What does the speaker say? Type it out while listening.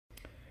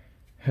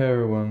Hey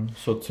everyone,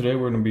 so today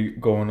we're going to be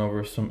going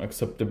over some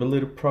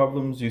acceptability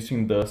problems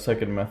using the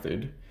second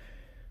method.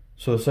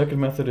 So the second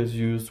method is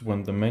used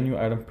when the menu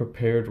item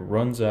prepared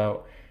runs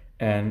out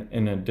and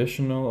an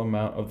additional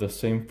amount of the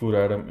same food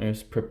item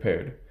is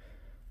prepared.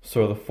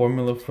 So the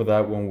formula for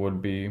that one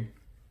would be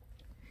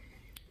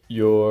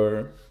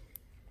your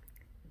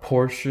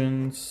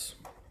portions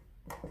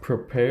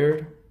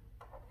prepared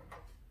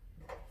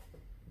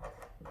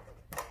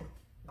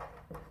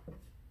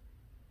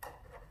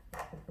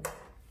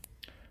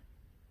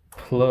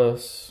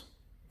plus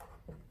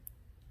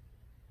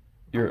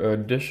your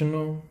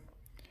additional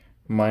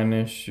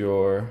minus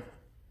your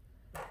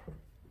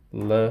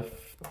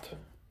leftovers.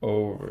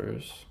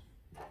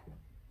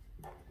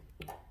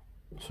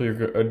 So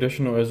your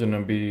additional is going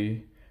to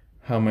be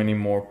how many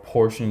more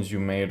portions you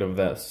made of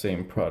that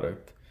same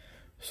product.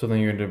 So then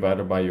you're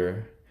divided by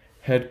your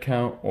head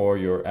count or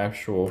your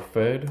actual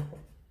fed.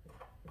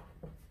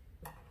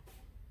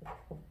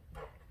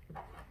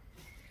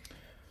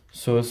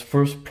 So this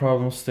first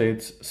problem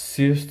states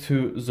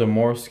CS2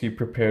 Zamorsky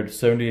prepared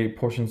 78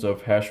 portions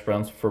of hash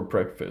browns for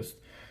breakfast.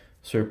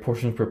 So your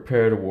portions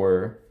prepared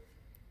were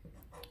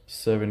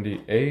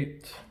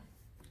 78.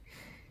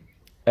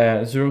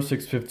 At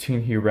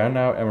 06:15 he ran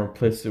out and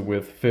replaced it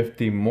with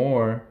 50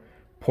 more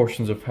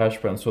portions of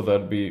hash browns. So that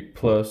would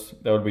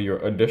be your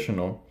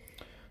additional.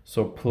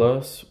 So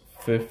plus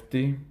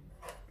 50.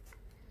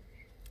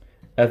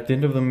 At the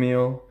end of the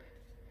meal,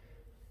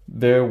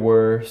 there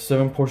were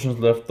 7 portions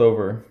left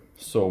over.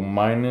 So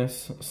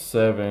minus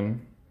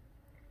 7.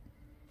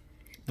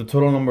 The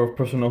total number of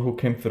personnel who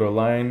came through the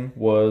line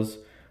was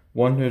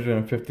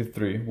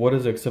 153. What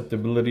is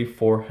acceptability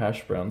for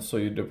hash browns? So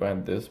you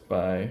divide this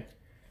by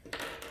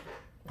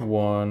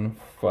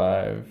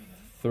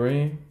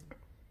 153.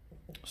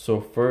 So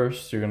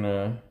first you're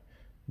gonna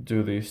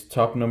do these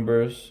top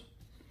numbers.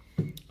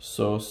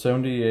 So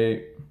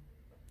 78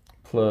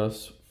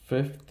 plus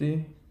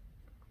 50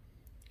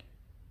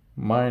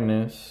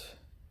 minus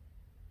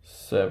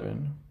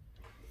 7,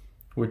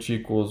 which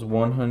equals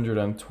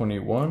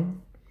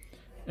 121,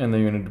 and then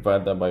you're going to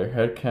divide that by your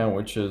head count,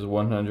 which is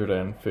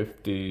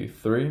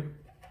 153.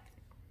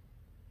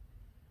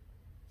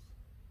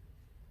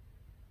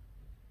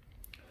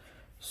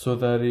 So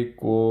that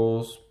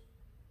equals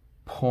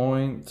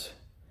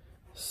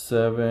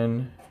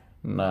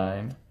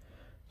 0.79.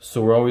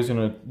 So we're always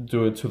going to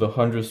do it to the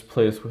hundredths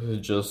place, which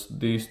is just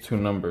these two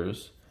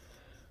numbers.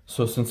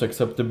 So since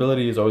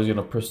acceptability is always in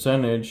a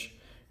percentage,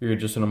 you're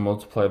just going to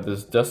multiply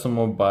this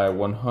decimal by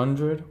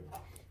 100,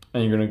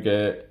 and you're going to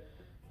get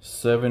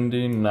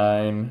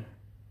 79%.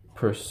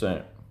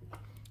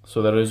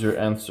 So that is your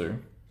answer.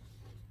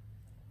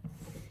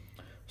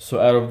 So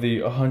out of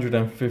the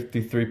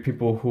 153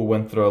 people who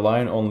went through a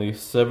line, only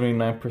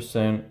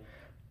 79%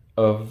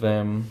 of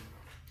them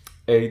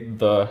ate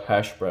the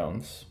hash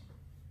browns.